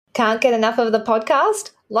Can't get enough of the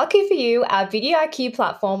podcast? Lucky for you, our Video IQ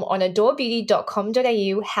platform on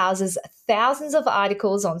adorebeauty.com.au houses thousands of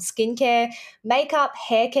articles on skincare, makeup,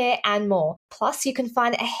 hair care, and more. Plus, you can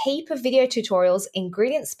find a heap of video tutorials,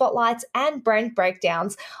 ingredient spotlights, and brand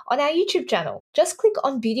breakdowns on our YouTube channel. Just click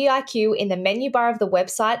on Beauty IQ in the menu bar of the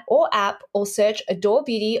website or app, or search Adore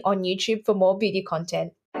Beauty on YouTube for more beauty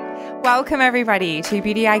content. Welcome, everybody, to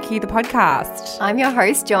Beauty IQ, the podcast. I'm your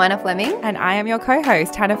host, Joanna Fleming. And I am your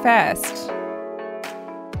co-host, Hannah First.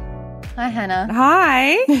 Hi, Hannah.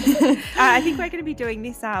 Hi. I think we're going to be doing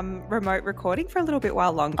this remote recording for a little bit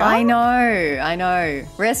while longer. I know.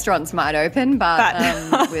 Restaurants might open,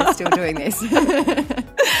 but we're still doing this.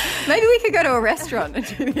 Maybe we could go to a restaurant and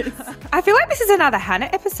do this. I feel like this is another Hannah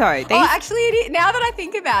episode. Actually, it is. Now that I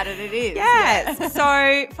think about it, it is. Yes. Yeah.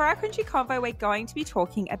 So for our cringy convo, we're going to be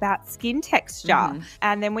talking about skin texture.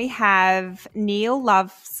 And then we have Neil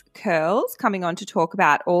Loves Curls coming on to talk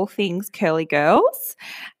about all things curly girls.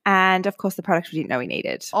 And, of course, the product we didn't know we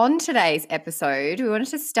needed. On today's episode, we wanted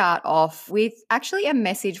to start off with actually a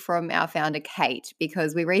message from our founder, Kate,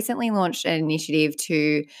 because we recently launched an initiative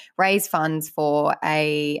to raise funds for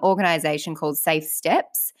an organisation called Safe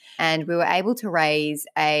Steps. And we were able to raise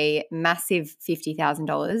a massive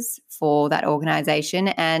 $50,000 for that organisation.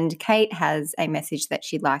 And Kate has a message that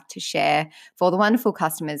she'd like to share for the wonderful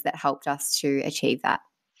customers that helped us to achieve that.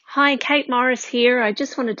 Hi, Kate Morris here. I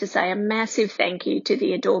just wanted to say a massive thank you to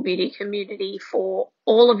the Adore Beauty community for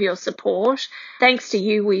all of your support. Thanks to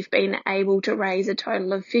you, we've been able to raise a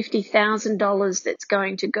total of $50,000 that's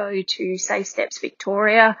going to go to Safe Steps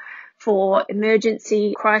Victoria for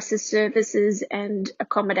emergency crisis services and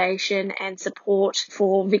accommodation and support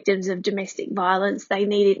for victims of domestic violence. They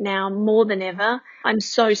need it now more than ever. I'm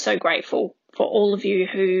so grateful for all of you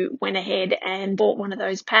who went ahead and bought one of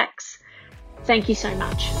those packs. Thank you so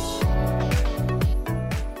much.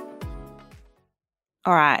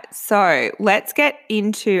 All right, so let's get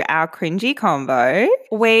into our cringy convo.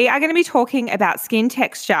 We are going to be talking about skin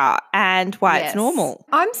texture and why it's normal.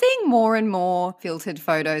 I'm seeing more and more filtered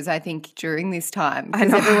photos, I think, during this time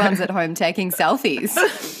because everyone's at home taking selfies.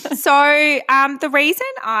 So the reason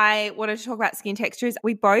I wanted to talk about skin texture is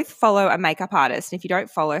we both follow a makeup artist. And if you don't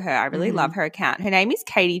follow her, I really love her account. Her name is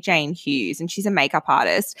Katie Jane Hughes, and she's a makeup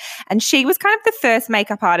artist. And she was kind of the first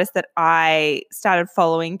makeup artist that I started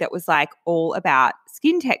following that was like all about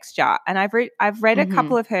skin texture. And I've read a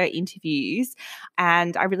couple of her interviews,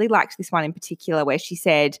 and I really liked this one in particular where she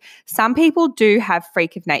said, some people do have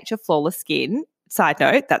freak of nature flawless skin. Side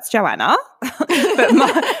note, that's Joanna.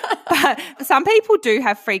 but some people do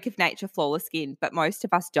have freak of nature flawless skin, but most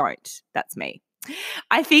of us don't. That's me.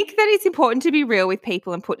 I think that it's important to be real with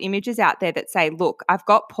people and put images out there that say, look, I've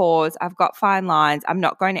got pores, I've got fine lines, I'm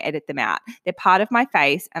not going to edit them out. They're part of my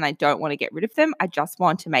face and I don't want to get rid of them. I just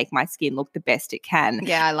want to make my skin look the best it can.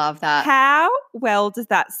 Yeah, I love that. How well does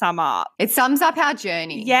that sum up? It sums up our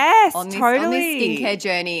journey. Yes, totally. On this skincare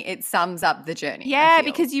journey, it sums up the journey. Yeah,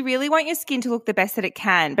 because you really want your skin to look the best that it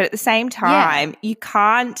can. But at the same time, you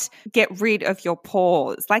can't get rid of your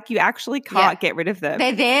pores. Like you actually can't get rid of them.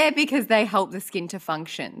 They're there because they help the skin to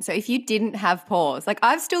function. So if you didn't have pores, like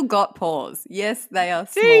I've still got pores. Yes, they are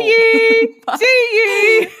small. Do you? Do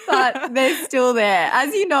you? But they're still there.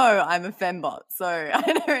 As you know, I'm a fembot, so I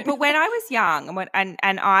don't. But when I was young,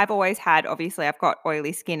 and I've always had, obviously I've got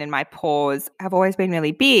oily skin and my pores have always been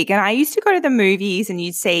really big. And I used to go to the movies and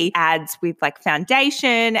you'd see ads with like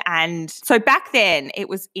foundation. And so back then it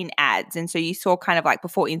was in ads. And so you saw kind of like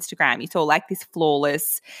before Instagram, you saw like this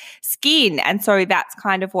flawless skin. And so that's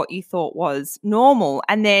kind of what you thought was normal.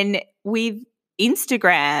 And then with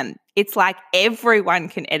Instagram, it's like everyone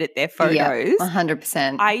can edit their photos. Yeah,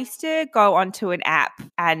 100%. I used to go onto an app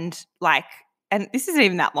and this isn't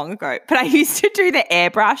even that long ago, but I used to do the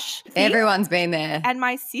airbrush thing. Everyone's been there. And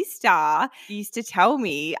my sister used to tell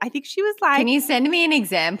me, I think she was like, can you send me an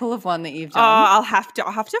example of one that you've done? Oh, I'll have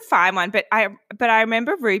to find one. But I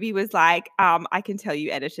remember Ruby was like, I can tell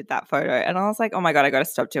you edited that photo. And I was like, oh my God, I got to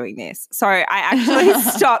stop doing this. So I actually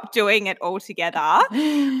stopped doing it altogether.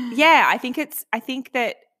 Yeah, I think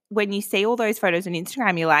that when you see all those photos on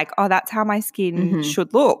Instagram, you're like, oh, that's how my skin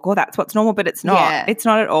should look, or that's what's normal, but it's not. Yeah. It's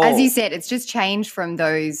not at all. As you said, it's just changed from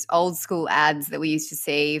those old school ads that we used to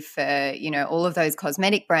see for, all of those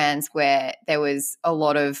cosmetic brands where there was a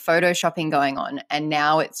lot of photoshopping going on. And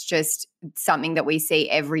now it's just something that we see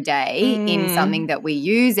every day in something that we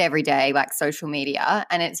use every day, like social media.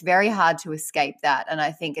 And it's very hard to escape that. And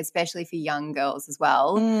I think especially for young girls as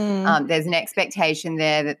well, there's an expectation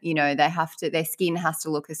there that, their skin has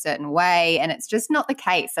to look a certain way. And it's just not the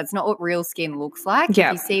case. That's not what real skin looks like. Yep.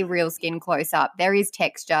 If you see real skin close up, there is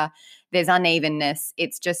texture. there's unevenness.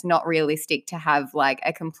 It's just not realistic to have like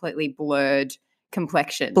a completely blurred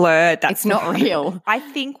complexion. Blurred. It's not real. I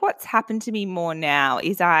think what's happened to me more now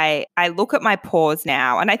is I look at my pores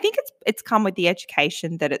now, and I think it's come with the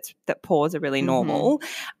education that pores are really normal,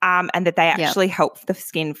 and that they actually help the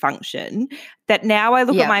skin function. That now I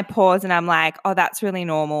look at my pores and I'm like, oh, that's really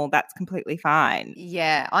normal. That's completely fine.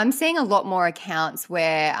 Yeah, I'm seeing a lot more accounts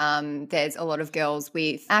where there's a lot of girls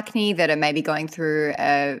with acne that are maybe going through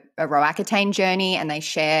a Roaccutane journey, and they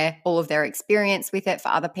share all of their experience with it for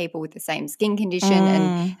other people with the same skin condition,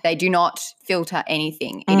 and they do not filter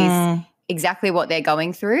anything. It is exactly what they're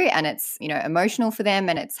going through, and it's, you know, emotional for them,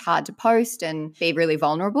 and it's hard to post and be really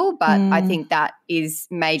vulnerable, but I think that is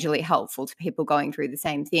majorly helpful to people going through the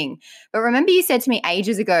same thing. But remember, you said to me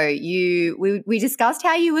ages ago, we discussed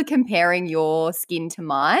how you were comparing your skin to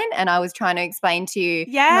mine, and I was trying to explain to you,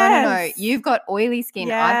 no, you've got oily skin,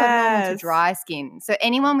 I've got normal to dry skin. So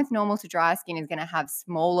anyone with normal to dry skin is going to have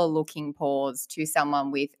smaller looking pores to someone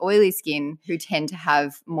with oily skin who tend to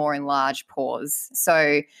have more enlarged pores.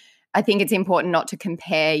 So I think it's important not to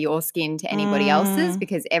compare your skin to anybody else's,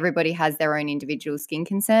 because everybody has their own individual skin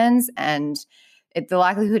concerns, and the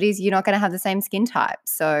likelihood is you're not going to have the same skin type.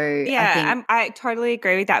 So yeah, I totally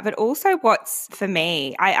agree with that. But also what's for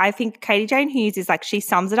me, I think Katie Jane Hughes is like, she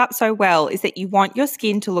sums it up so well, is that you want your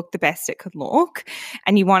skin to look the best it could look,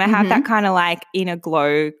 and you want to have that kind of like inner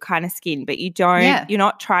glow kind of skin, but you're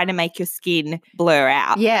not trying to make your skin blur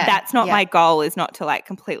out. Yeah. That's not my goal, is not to like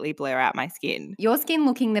completely blur out my skin. Your skin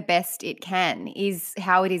looking the best it can is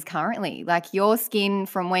how it is currently. Like your skin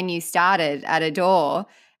from when you started at Adore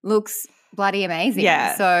looks bloody amazing.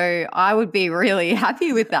 Yeah. So I would be really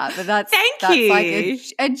happy with that. But that's you. Like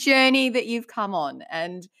a journey that you've come on,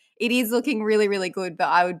 and it is looking really, really good, but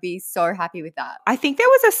I would be so happy with that. I think there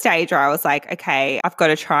was a stage where I was like, okay, I've got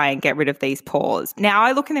to try and get rid of these pores. Now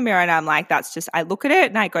I look in the mirror and I'm like, I look at it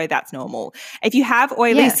and I go, that's normal. If you have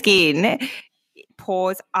oily skin,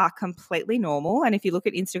 pores are completely normal. And if you look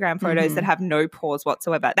at Instagram photos that have no pores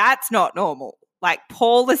whatsoever, that's not normal. Like,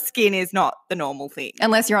 poreless skin is not the normal thing.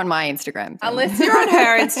 Unless you're on my Instagram. Unless you're on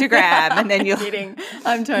her Instagram, and then you're kidding.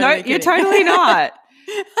 I'm totally no, kidding. you're totally not.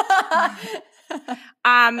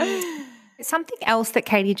 Something else that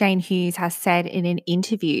Katie Jane Hughes has said in an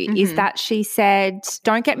interview is that she said,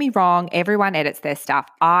 don't get me wrong, everyone edits their stuff.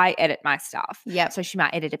 I edit my stuff. Yeah. So she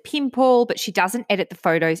might edit a pimple, but she doesn't edit the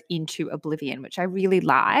photos into oblivion, which I really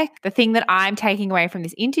like. The thing that I'm taking away from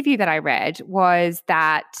this interview that I read was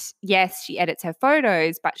that, yes, she edits her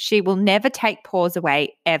photos, but she will never take pores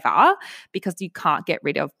away ever, because you can't get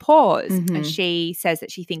rid of pores. And she says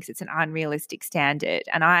that she thinks it's an unrealistic standard.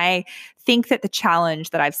 And I think that the challenge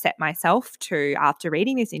that I've set myself to after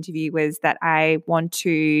reading this interview was that I want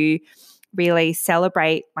to really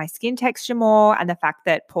celebrate my skin texture more, and the fact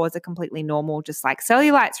that pores are completely normal, just like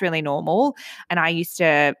cellulite's really normal. And I used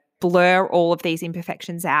to blur all of these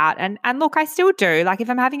imperfections out. And look, I still do. Like, if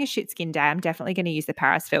I'm having a shit skin day, I'm definitely going to use the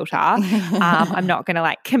Paris filter. I'm not going to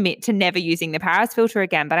like commit to never using the Paris filter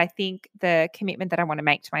again. But I think the commitment that I want to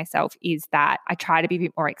make to myself is that I try to be a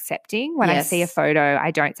bit more accepting. When I see a photo,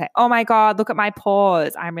 I don't say, oh my God, look at my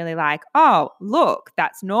pores. I'm really like, oh, look,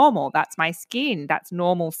 that's normal. That's my skin. That's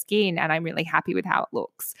normal skin. And I'm really happy with how it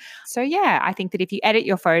looks. So yeah, I think that if you edit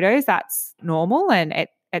your photos, that's normal, and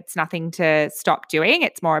it's nothing to stop doing.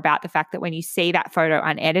 It's more about the fact that when you see that photo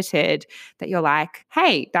unedited, that you're like,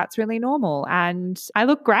 hey, that's really normal and I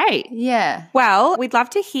look great. Yeah. Well, we'd love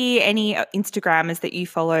to hear any Instagrammers that you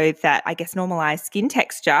follow that, I guess, normalize skin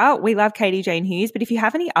texture. We love Katie Jane Hughes, but if you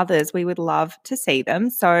have any others, we would love to see them.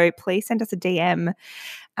 So please send us a DM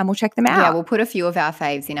and we'll check them out. Yeah, we'll put a few of our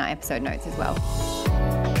faves in our episode notes as well.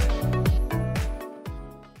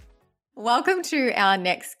 Welcome to our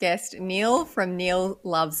next guest. Neil from Neil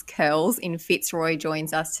Loves Curls in Fitzroy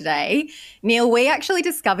joins us today. Neil, we actually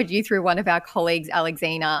discovered you through one of our colleagues,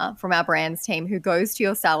 Alexina, from our brands team, who goes to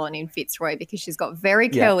your salon in Fitzroy because she's got very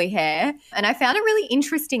curly hair. And I found it really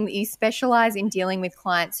interesting that you specialize in dealing with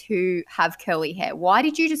clients who have curly hair. Why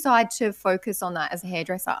did you decide to focus on that as a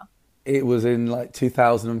hairdresser? It was in like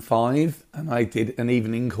 2005, and I did an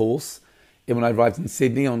evening course when I arrived in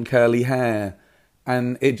Sydney on curly hair.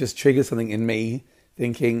 And it just triggered something in me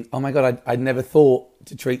thinking, oh my God, I'd never thought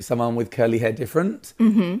to treat someone with curly hair different.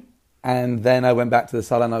 And then I went back to the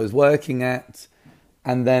salon I was working at.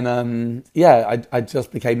 And then, I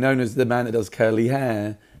just became known as the man that does curly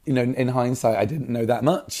hair. You know, in hindsight, I didn't know that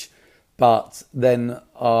much. But then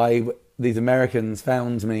these Americans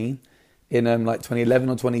found me in like 2011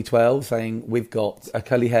 or 2012 saying, we've got a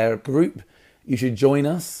curly hair group. You should join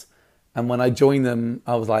us. And when I joined them,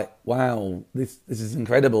 I was like, wow, this is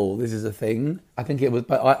incredible. This is a thing. I think it was,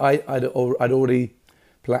 but I'd already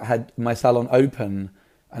had my salon open,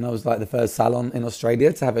 and I was like the first salon in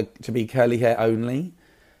Australia to be curly hair only.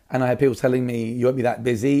 And I had people telling me, you won't be that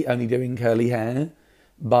busy only doing curly hair,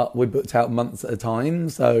 but we're booked out months at a time.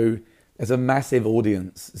 So there's a massive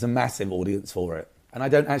audience. There's a massive audience for it. And I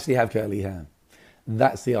don't actually have curly hair.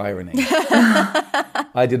 That's the irony.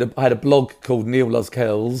 I had a blog called Neil Loves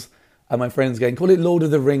Curls, and my friends going, call it Lord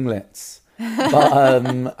of the Ringlets.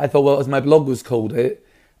 But I thought, well, as my blog was called it,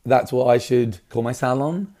 that's what I should call my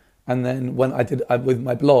salon. And then when with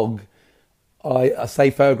my blog, I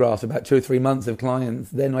say photographs about 2 or 3 months of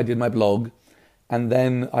clients. Then I did my blog. And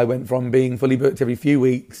then I went from being fully booked every few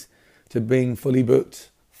weeks to being fully booked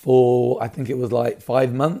for, I think it was like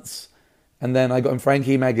 5 months. And then I got in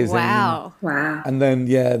Frankie magazine. Wow. And then,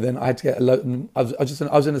 then I had to get a lot. I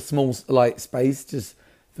was in a small space just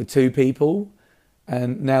for 2 people.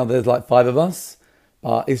 And now there's like 5 of us.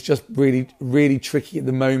 But it's just really, really tricky at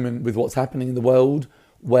the moment with what's happening in the world,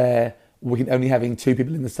 where we can only having 2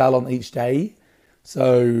 people in the salon each day.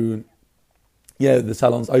 So, the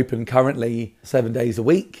salon's open currently 7 days a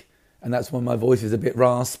week. And that's when my voice is a bit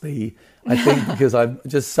raspy. I think because I'm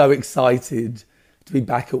just so excited to be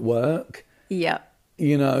back at work. Yeah.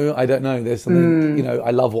 I don't know. There's something, I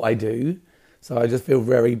love what I do. So I just feel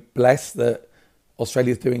very blessed that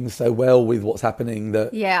Australia's doing so well with what's happening.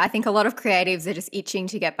 Yeah, I think a lot of creatives are just itching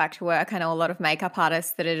to get back to work. I know a lot of makeup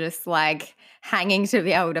artists that are just like hanging to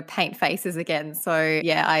be able to paint faces again. So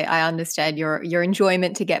yeah, I understand your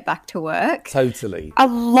enjoyment to get back to work. Totally. A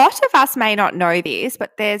lot of us may not know this,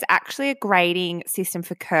 but there's actually a grading system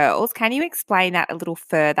for curls. Can you explain that a little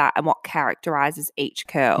further and what characterises each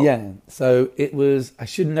curl? Yeah, so I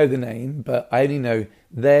shouldn't know the name, but I only know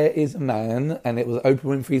there is a man, and it was Oprah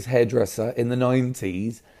Winfrey's hairdresser in the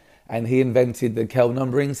 90s, and he invented the curl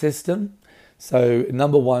numbering system. So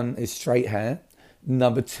number 1 is straight hair,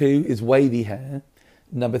 number 2 is wavy hair,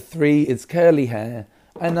 number 3 is curly hair,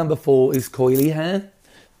 and number 4 is coily hair.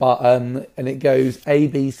 But and it goes A,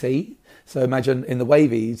 B, C. So imagine in the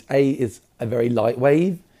wavies, A is a very light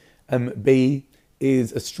wave, B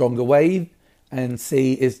is a stronger wave, and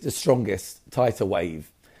C is the strongest, tighter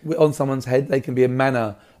wave. On someone's head, they can be a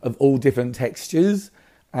manner of all different textures.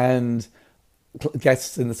 And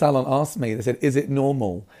guests in the salon asked me, they said, is it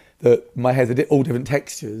normal that my hair's all different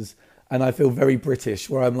textures? And I feel very British,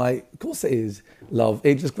 where I'm like, of course it is, love.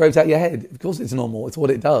 It just grows out your head. Of course it's normal. It's what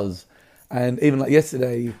it does. And even like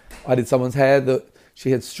yesterday, I did someone's hair that she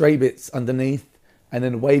had straight bits underneath and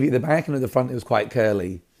then wavy at the back, and at the front it was quite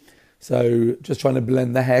curly. So just trying to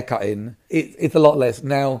blend the haircut in. It's a lot less.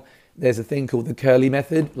 Now, there's a thing called the curly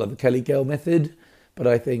method, like the curly girl method, but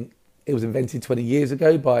I think it was invented 20 years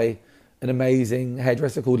ago by an amazing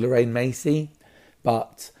hairdresser called Lorraine Macy.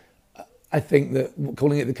 But I think that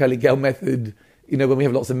calling it the curly girl method, when we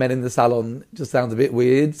have lots of men in the salon, just sounds a bit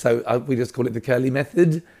weird. So we just call it the curly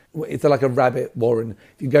method. It's like a rabbit warren.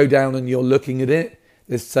 If you go down and you're looking at it,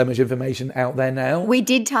 there's so much information out there now. We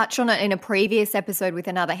did touch on it in a previous episode with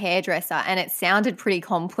another hairdresser, and it sounded pretty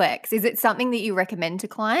complex. Is it something that you recommend to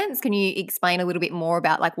clients? Can you explain a little bit more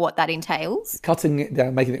about like what that entails? Cutting it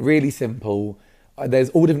down, making it really simple. There's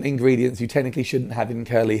all different ingredients you technically shouldn't have in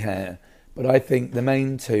curly hair, but I think the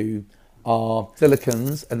main 2 are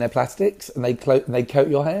silicons, and they're plastics, and they coat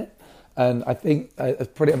your hair. And I think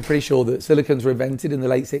I'm pretty sure that silicons were invented in the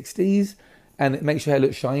late 60s, and it makes your hair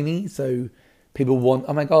look shiny. So people want,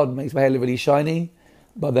 oh my God, it makes my hair look really shiny.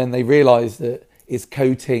 But then they realise that it's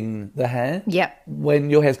coating the hair. Yep. When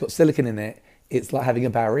your hair's got silicone in it, it's like having a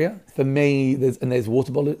barrier. For me, there's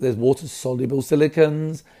water-soluble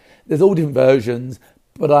silicons. There's all different versions.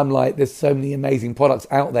 But I'm like, there's so many amazing products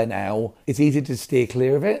out there now. It's easy to steer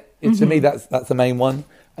clear of it. To me, that's the main one.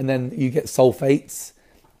 And then you get sulfates.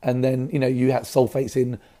 And then, you have sulfates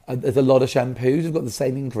in, there's a lot of shampoos who've got the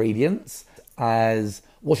same ingredients as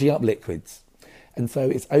washing up liquids. And so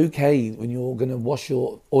it's okay when you're going to wash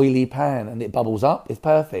your oily pan and it bubbles up, it's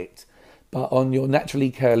perfect. But on your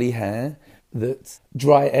naturally curly hair that's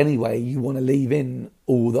dry anyway, you want to leave in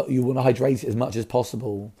all that, you want to hydrate it as much as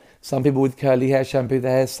possible. Some people with curly hair shampoo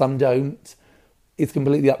their hair, some don't. It's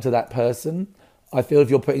completely up to that person. I feel if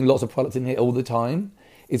you're putting lots of products in here all the time,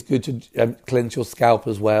 it's good to cleanse your scalp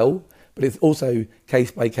as well. But it's also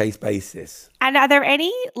case-by-case basis. And are there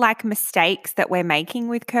any mistakes that we're making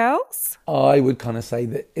with curls? I would kind of say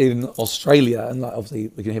that in Australia, and obviously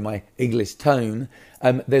we can hear my English tone,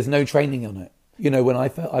 there's no training on it. When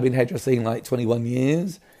I've been hairdressing 21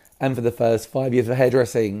 years, and for the first 5 years of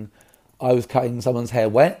hairdressing, I was cutting someone's hair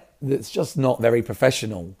wet. That's just not very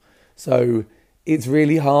professional. So it's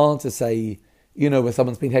really hard to say, when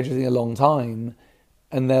someone's been hairdressing a long time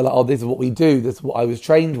and they're like, oh, this is what we do, this is what I was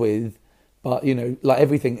trained with. But, like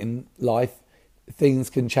everything in life, things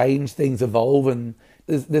can change, things evolve, and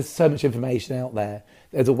there's so much information out there.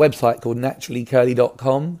 There's a website called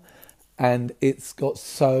naturallycurly.com, and it's got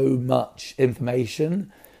so much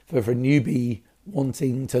information for a newbie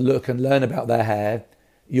wanting to look and learn about their hair.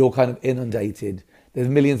 You're kind of inundated. There's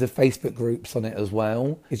millions of Facebook groups on it as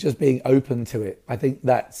well. It's just being open to it. I think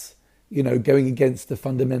that's, going against the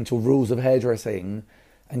fundamental rules of hairdressing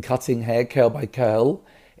and cutting hair curl by curl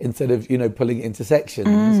instead of, pulling it into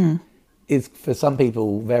sections is for some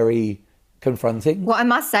people very confronting. Well, I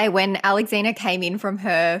must say, when Alexina came in from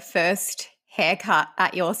her first haircut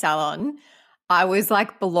at your salon, I was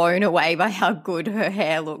like blown away by how good her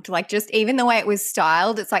hair looked. Like, just even the way it was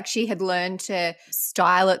styled, it's like she had learned to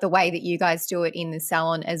style it the way that you guys do it in the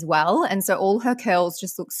salon as well. And so all her curls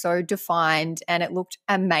just looked so defined and it looked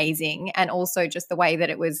amazing. And also just the way that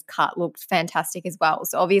it was cut looked fantastic as well.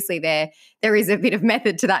 So obviously there is a bit of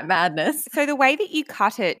method to that madness. So the way that you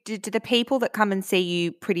cut it, do the people that come and see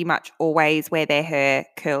you pretty much always wear their hair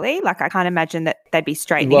curly? Like, I can't imagine that they'd be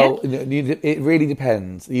straightening it. It really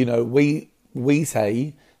depends. We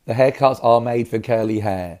say the haircuts are made for curly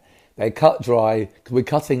hair. They're cut dry because we're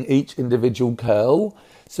cutting each individual curl.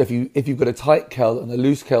 So if you've got a tight curl and a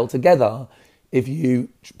loose curl together, if you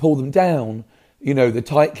pull them down, the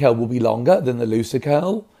tight curl will be longer than the looser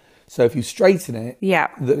curl. So if you straighten it,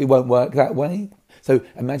 it won't work that way. So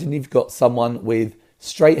imagine you've got someone with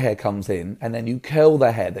straight hair comes in and then you curl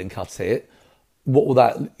their hair, then cut it. What will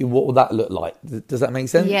that look like? Does that make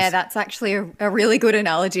sense? Yeah, that's actually a really good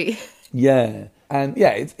analogy. Yeah. And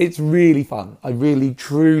it's really fun. I really,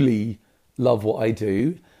 truly love what I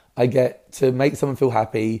do. I get to make someone feel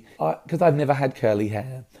happy because I've never had curly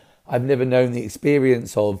hair. I've never known the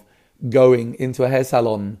experience of going into a hair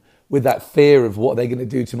salon with that fear of what they're going to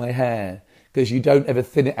do to my hair, because you don't ever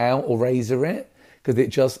thin it out or razor it, because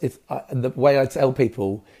the way I tell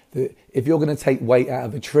people that if you're going to take weight out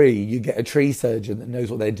of a tree, you get a tree surgeon that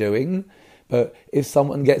knows what they're doing. But if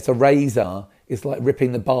someone gets a razor, it's like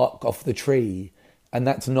ripping the bark off the tree. And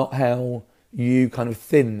that's not how you kind of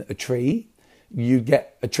thin a tree. You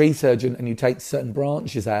get a tree surgeon and you take certain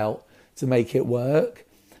branches out to make it work.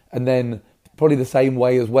 And then probably the same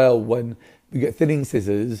way as well, when you get thinning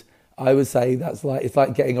scissors, I would say it's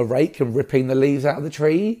like getting a rake and ripping the leaves out of the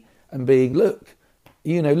tree and being, look,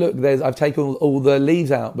 I've taken all the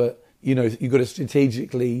leaves out, but you've got to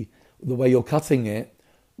strategically, the way you're cutting it,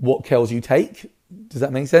 what curls you take. Does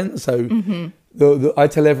that make sense? So I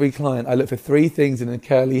tell every client, I look for 3 things in a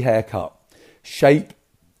curly haircut: shape,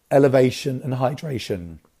 elevation, and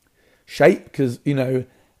hydration. Shape, because,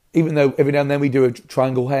 even though every now and then we do a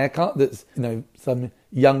triangle haircut that's, some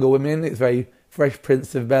younger women, it's very Fresh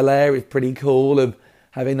Prince of Bel-Air, it's pretty cool of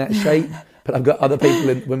having that shape. But I've got other people,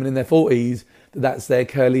 women in their 40s, that's their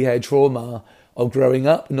curly hair trauma of growing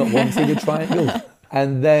up, not wanting a triangle.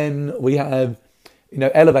 And then we have,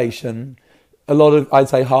 elevation. I'd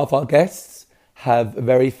say half our guests have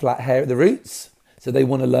very flat hair at the roots. So they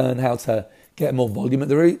want to learn how to get more volume at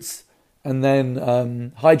the roots. And then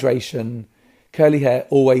hydration. Curly hair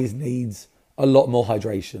always needs a lot more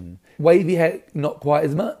hydration. Wavy hair, not quite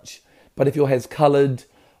as much. But if your hair's coloured,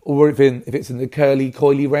 or if it's in the curly,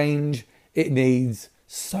 coily range, it needs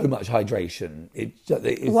so much hydration.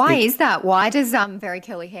 Why is that? Why does very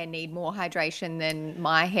curly hair need more hydration than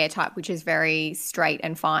my hair type, which is very straight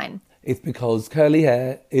and fine? It's because curly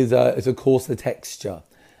hair is a coarser texture.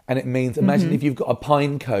 And it means, imagine if you've got a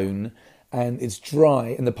pine cone and it's dry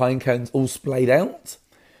and the pine cone's all splayed out.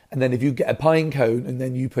 And then if you get a pine cone and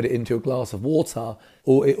then you put it into a glass of water,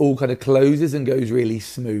 or it all kind of closes and goes really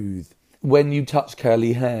smooth. When you touch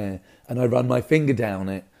curly hair and I run my finger down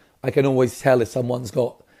it, I can always tell if someone's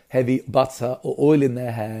got heavy butter or oil in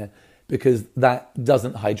their hair, because that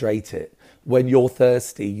doesn't hydrate it. When you're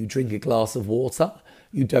thirsty, you drink a glass of water.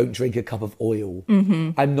 You don't drink a cup of oil.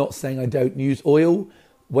 I'm not saying I don't use oil.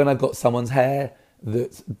 When I've got someone's hair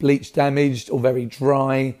that's bleach damaged or very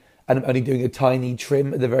dry, and I'm only doing a tiny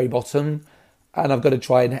trim at the very bottom, and I've got to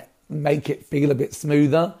try and make it feel a bit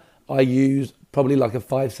smoother, I use probably like a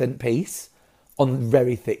 5-cent piece on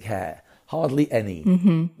very thick hair. Hardly any.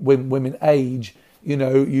 When women age,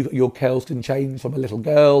 your curls can change from a little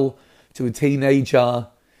girl to a teenager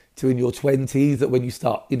to in your 20s, that when you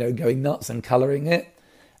start, going nuts and colouring it.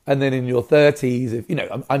 And then in your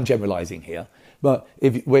 30s, I'm generalising here, but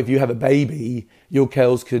if you have a baby, your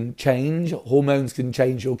curls can change. Hormones can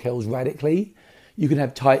change your curls radically. You can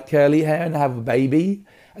have tight curly hair and have a baby,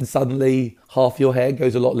 and suddenly half your hair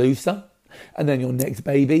goes a lot looser. And then your next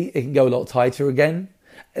baby, it can go a lot tighter again.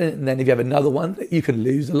 And then if you have another one, you can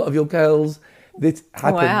lose a lot of your curls. This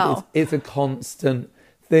happens. Wow. It's a constant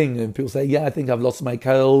thing. And people say, yeah, I think I've lost my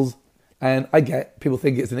curls. And I get, people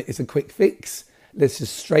think it's a quick fix. Let's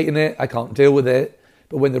just straighten it. I can't deal with it.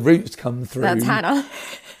 But when the roots come through, That's Hannah.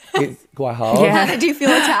 it's quite hard. Yeah. Hannah, do you feel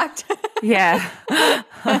attacked? Yeah.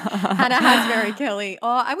 Hannah has very curly. Oh,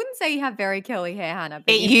 I wouldn't say you have very curly hair, Hannah.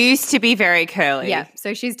 But It used to be very curly. yeah.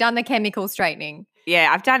 So she's done the chemical straightening.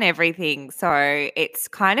 Yeah, I've done everything. So it's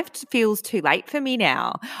kind of feels too late for me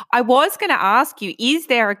now. I was going to ask you, is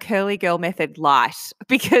there a curly girl method light?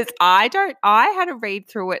 Because I had a read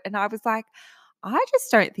through it and I was like, I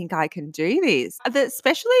just don't think I can do this.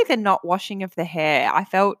 Especially the not washing of the hair. I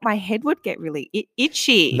felt my head would get really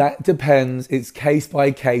itchy. That depends. It's case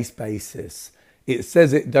by case basis. It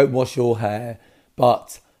says it don't wash your hair,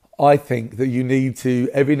 but I think that you need to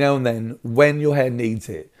every now and then when your hair needs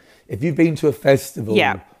it. If you've been to a festival,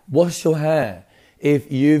 wash your hair.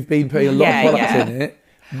 If you've been putting a lot of products in it,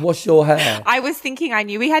 wash your hair. I was thinking, I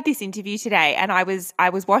knew we had this interview today and I was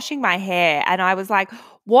washing my hair and I was like,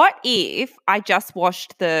 what if I just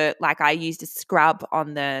washed I used a scrub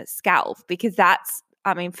on the scalp? Because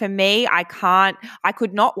for me, I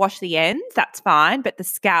could not wash the ends, that's fine, but the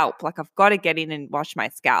scalp, I've got to get in and wash my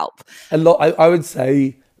scalp. I would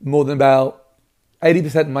say more than about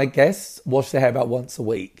 80% of my guests wash their hair about once a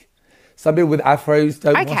week. Some people with afros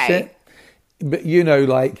don't wash it. But,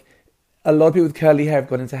 a lot of people with curly hair have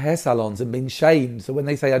gone into hair salons and been shamed. So when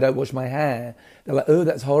they say, I don't wash my hair, they're like, oh,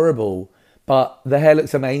 that's horrible. But the hair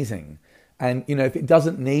looks amazing. And, if it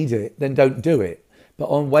doesn't need it, then don't do it. But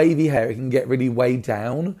on wavy hair, it can get really weighed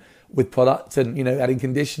down with product and, adding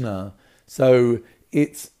conditioner. So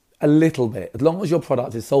it's a little bit. As long as your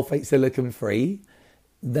product is sulfate silicone free,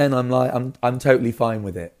 then I'm totally fine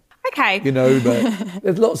with it. Okay. But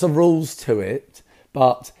there's lots of rules to it,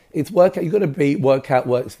 but it's workout. You've got to workout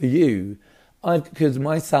works for you. Because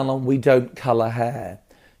my salon, we don't colour hair.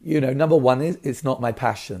 Number one is it's not my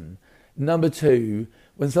passion. Number two,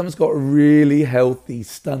 when someone's got really healthy,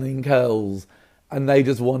 stunning curls and they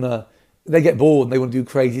just they get bored and they want to do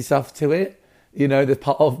crazy stuff to it, there's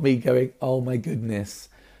part of me going, oh my goodness,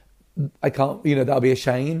 I can't, that'll be a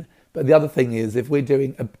shame. But the other thing is if we're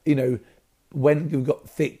doing, when you've got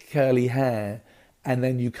thick curly hair and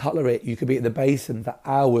then you colour it, you could be at the basin for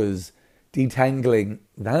hours detangling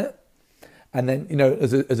that. And then,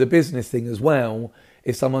 as a business thing as well,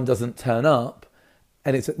 if someone doesn't turn up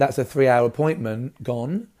and that's a 3-hour appointment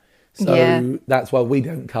gone. So that's why we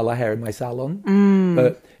don't colour hair in my salon.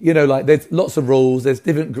 But, there's lots of rules. There's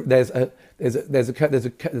there's a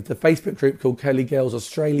Facebook group called Curly Girls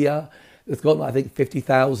Australia. It's got, I think,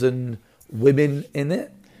 50,000 women in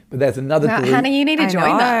it. But there's another group. Hannah, you need to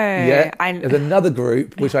join that. Yeah, there's another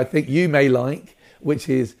group, which I think you may like, which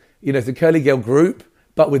is, it's a curly girl group,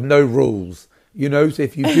 but with no rules. So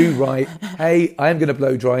if you do write, hey, I'm going to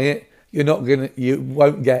blow dry it, you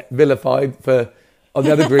won't get vilified for, on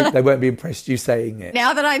the other group, they won't be impressed you saying it.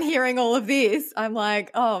 Now that I'm hearing all of this, I'm like,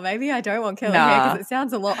 oh, maybe I don't want curly hair because it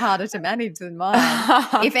sounds a lot harder to manage than mine.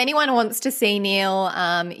 If anyone wants to see Neil,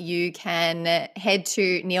 you can head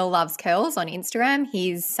to Neil Loves Curls on Instagram.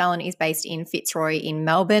 His salon is based in Fitzroy in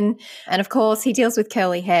Melbourne. And, of course, he deals with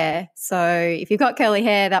curly hair. So if you've got curly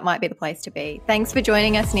hair, that might be the place to be. Thanks for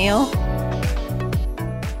joining us, Neil.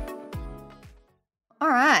 All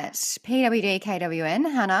right, PWD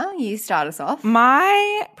KWN. Hannah, you start us off.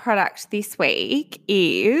 My product this week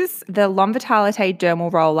is the L'Homme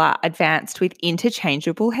Dermal Roller Advanced with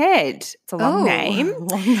Interchangeable Head. It's a long name.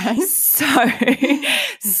 Long name. So,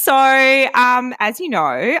 as you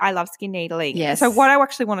know, I love skin needling. Yes. So what I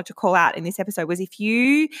actually wanted to call out in this episode was if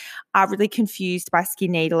you are really confused by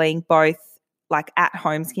skin needling, both at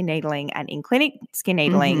home skin needling and in clinic skin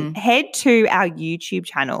needling, head to our YouTube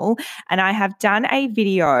channel and I have done a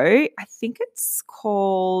video. I think it's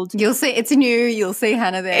called. You'll see it's new. You'll see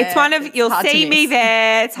Hannah there. You'll see me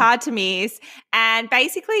there. It's hard to miss. And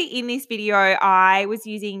basically in this video, I was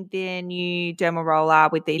using the new dermal roller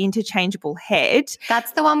with the interchangeable head.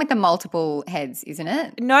 That's the one with the multiple heads, isn't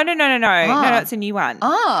it? No. Oh. No, it's a new one.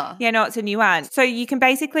 Oh. Yeah, no, it's a new one. So you can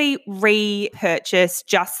basically repurchase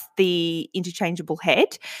just the interchangeable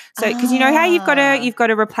head. So because you know how you've got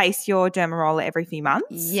to replace your derma roller every few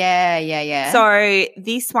months. Yeah. So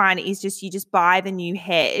this one is you just buy the new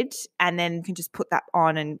head and then you can just put that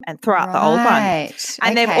on and throw out the old one.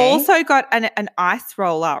 And they've also got an ice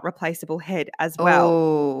roller replaceable head as well.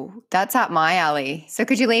 Oh, that's up my alley. So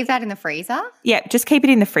could you leave that in the freezer? Yeah, just keep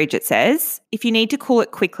it in the fridge, it says. If you need to cool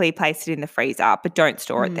it quickly, place it in the freezer, but don't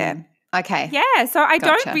store it there. Okay. Yeah, so I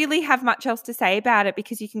Gotcha. don't really have much else to say about it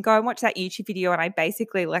because you can go and watch that YouTube video, and I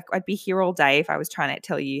basically I'd be here all day if I was trying to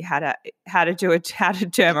tell you how to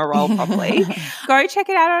derma roll properly. Go check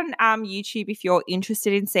it out on YouTube if you're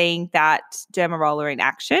interested in seeing that derma roller in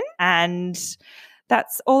action, and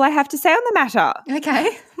that's all I have to say on the matter.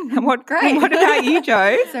 Okay. Great. What about you,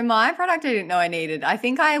 Jo? So my product I didn't know I needed, I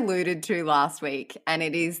think I alluded to last week, and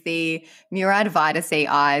it is the Murad Vita C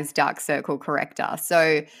Eyes Dark Circle Corrector.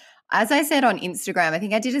 So as I said on Instagram, I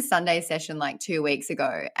think I did a Sunday session like 2 weeks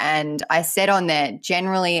ago, and I said on there,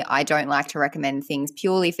 generally I don't like to recommend things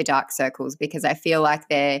purely for dark circles because I feel like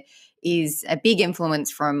there is a big influence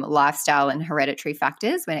from lifestyle and hereditary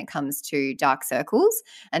factors when it comes to dark circles.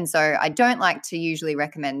 And so I don't like to usually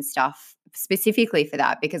recommend stuff specifically for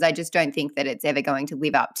that because I just don't think that it's ever going to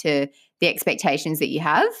live up to the expectations that you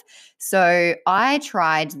have. So I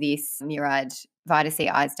tried this Murad Vita C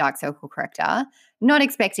Eyes Dark Circle Corrector, not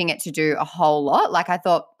expecting it to do a whole lot. Like I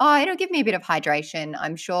thought, oh, it'll give me a bit of hydration.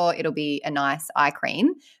 I'm sure it'll be a nice eye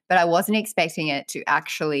cream, but I wasn't expecting it to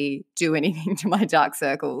actually do anything to my dark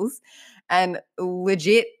circles. And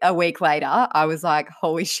legit a week later, I was like,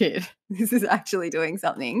 holy shit, this is actually doing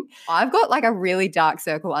something. I've got like a really dark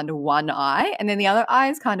circle under one eye, and then the other eye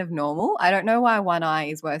is kind of normal. I don't know why one eye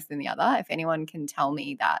is worse than the other. If anyone can tell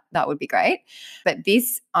me that, that would be great. But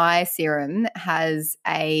this eye serum has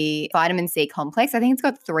a vitamin C complex. I think it's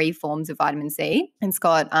got 3 forms of vitamin C. It's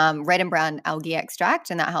got red and brown algae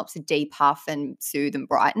extract, and that helps to depuff and soothe and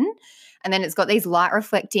brighten. And then it's got these light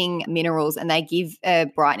reflecting minerals, and they give a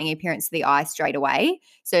brightening appearance to the eye straight away.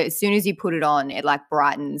 So as soon as you put it on, it like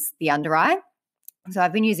brightens the under eye. So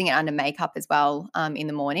I've been using it under makeup as well in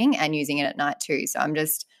the morning and using it at night too. So I'm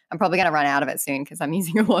probably going to run out of it soon because I'm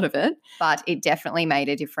using a lot of it. But it definitely made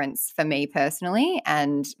a difference for me personally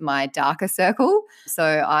and my darker circle. So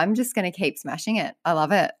I'm just going to keep smashing it. I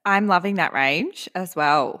love it. I'm loving that range as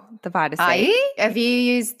well, the Vita C. Are you? Have you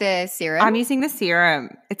used the serum? I'm using the serum.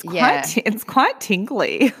 It's quite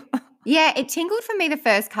tingly. Yeah, it tingled for me the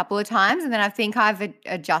first couple of times, and then I think I've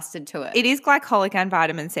adjusted to it. It is glycolic and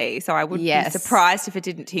vitamin C, so I would be surprised if it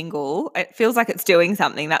didn't tingle. It feels like it's doing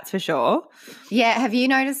something, that's for sure. Yeah, have you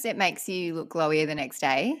noticed it makes you look glowier the next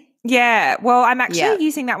day? Yeah, well, I'm actually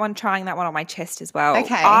using that one, trying that one on my chest as well.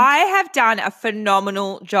 Okay. I have done a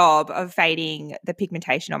phenomenal job of fading the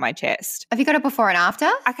pigmentation on my chest. Have you got it before and after?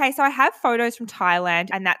 Okay, so I have photos from Thailand,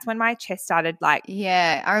 and that's when my chest started like...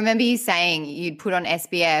 Yeah, I remember you saying you'd put on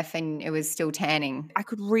SPF and it was still tanning. I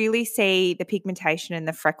could really see the pigmentation and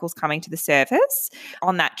the freckles coming to the surface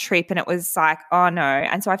on that trip, and it was like, oh no.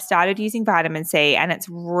 And so I've started using vitamin C, and it's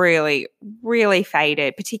really, really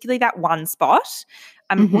faded, particularly that one spot.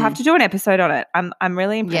 We'll have to do an episode on it. I'm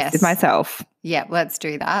really impressed with myself. Yeah, let's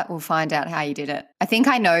do that. We'll find out how you did it. I think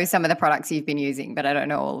I know some of the products you've been using, but I don't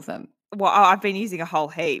know all of them. Well, I've been using a whole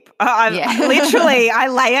heap. Literally, I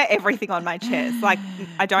layer everything on my chest. Like,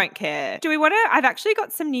 I don't care. Do we want to? I've actually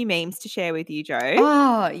got some new memes to share with you, Jo.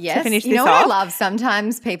 Oh, yes. To finish you know this what off. I love?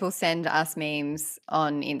 Sometimes people send us memes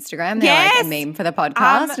on Instagram. They're like a meme for the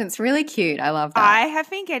podcast, and it's really cute. I love that. I have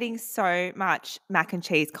been getting so much mac and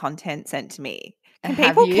cheese content sent to me. Can Have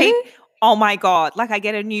people you? keep? Oh my God. Like I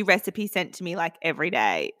get a new recipe sent to me like every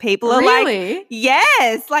day. People are Really? like,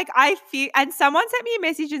 yes. Like I feel, and someone sent me a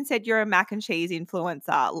message and said, you're a mac and cheese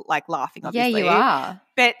influencer, like laughing obviously. Yeah, you are.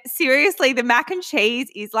 But seriously, the mac and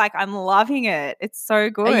cheese is like, I'm loving it. It's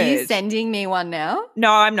so good. Are you sending me one now?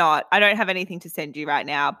 No, I'm not. I don't have anything to send you right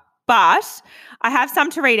now. But I have some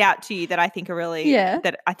to read out to you that I think are really,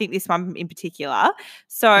 that I think this one in particular.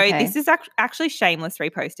 So this is actually Shameless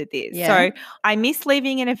reposted this. Yeah. So I miss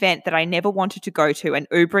leaving an event that I never wanted to go to and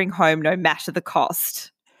Ubering home no matter the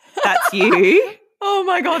cost. That's you. Oh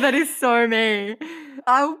my God, that is so me.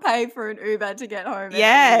 I will pay for an Uber to get home.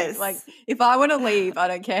 Yes. Like if I want to leave, I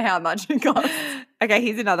don't care how much it costs. Okay,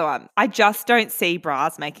 here's another one. I just don't see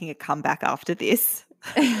bras making a comeback after this.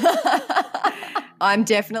 I'm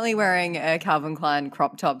definitely wearing a Calvin Klein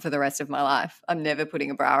crop top for the rest of my life. I'm never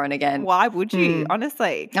putting a bra on again. Why would you,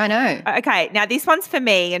 honestly? I know. Okay, now this one's for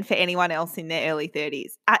me and for anyone else in their early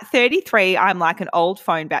 30s. At 33, I'm like an old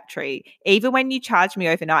phone battery. Even when you charge me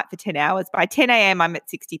overnight for 10 hours, by 10 a.m. I'm at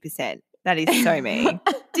 60%. That is so me.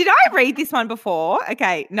 Did I read this one before?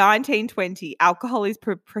 Okay, 1920, alcohol is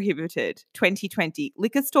prohibited. 2020,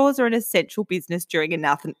 liquor stores are an essential business during a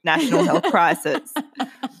national health crisis.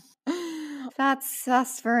 That's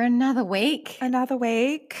us for another week. Another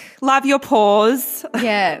week. Love your pores.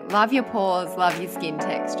 Yeah, love your pores, love your skin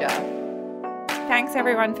texture. Thanks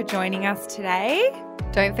everyone for joining us today.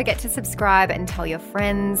 Don't forget to subscribe and tell your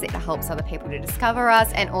friends. It helps other people to discover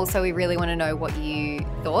us. And also, we really want to know what you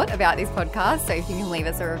thought about this podcast. So if you can leave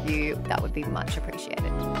us a review, that would be much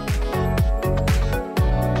appreciated.